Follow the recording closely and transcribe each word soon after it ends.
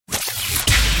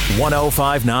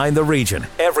1059 The Region.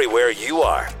 Everywhere you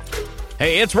are.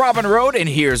 Hey, it's Robin Road, and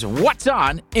here's what's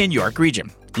on in York Region.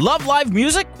 Love live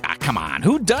music? Come on,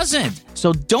 who doesn't?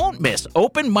 So don't miss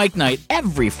Open Mic Night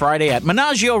every Friday at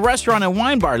Menagio Restaurant and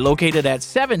Wine Bar located at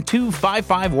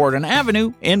 7255 Warden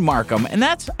Avenue in Markham. And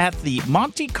that's at the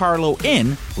Monte Carlo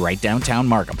Inn right downtown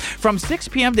Markham. From 6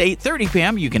 p.m. to 8:30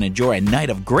 p.m., you can enjoy a night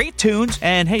of great tunes.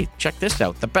 And hey, check this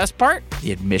out. The best part?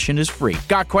 The admission is free.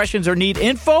 Got questions or need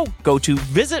info? Go to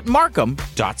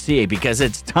visitmarkham.ca because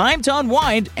it's time to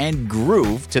unwind and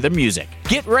groove to the music.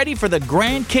 Get ready for the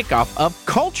grand kickoff of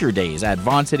Culture Days at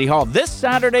Vaughan City Hall this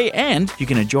Saturday, and you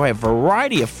can enjoy a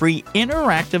variety of free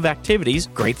interactive activities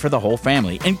great for the whole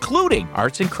family, including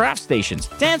arts and crafts stations,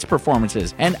 dance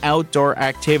performances, and outdoor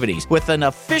activities, with an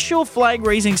official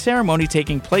flag-raising ceremony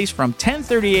taking place from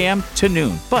 10:30 a.m. to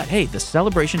noon. But hey, the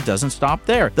celebration doesn't stop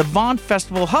there. The Vaughan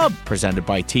Festival Hub, presented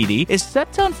by TD, is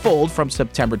set to unfold from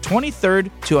September 23rd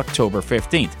to October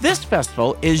 15th. This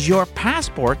festival is your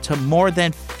passport to more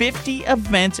than 50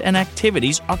 events and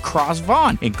activities across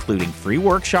Vaughan, including free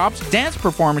workshops, dance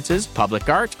performances, public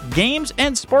art, games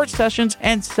and sports sessions,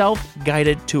 and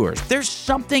self-guided tours. There's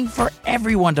something for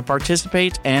everyone to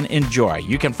participate and enjoy.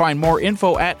 You can find more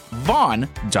info at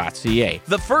vaughan.ca.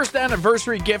 The first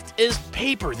anniversary gift is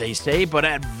paper, they say, but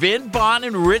at Vin Bon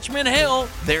in Richmond Hill,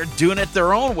 they're doing it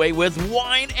their own way with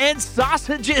wine and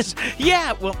sausages.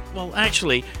 Yeah, well,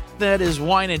 actually, that is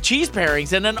wine and cheese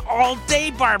pairings and an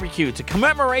all-day barbecue to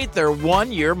commemorate their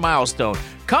one-year milestone.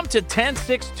 Come to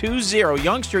 10620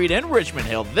 Yonge Street in Richmond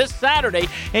Hill this Saturday,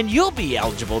 and you'll be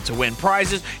eligible to win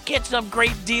prizes, get some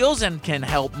great deals, and can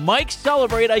help Mike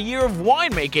celebrate a year of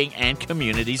winemaking and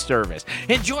community service.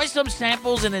 Enjoy some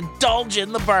samples and indulge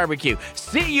in the barbecue.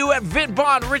 See you at Vin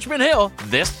Bon Richmond Hill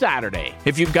this Saturday.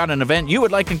 If you've got an event you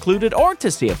would like included, or to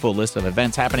see a full list of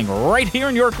events happening right here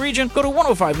in York Region, go to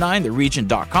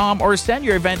 1059theregion.com or send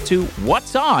your event to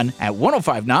what's on at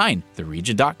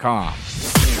 1059theregion.com.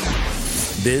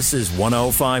 This is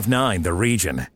 1059 The Region.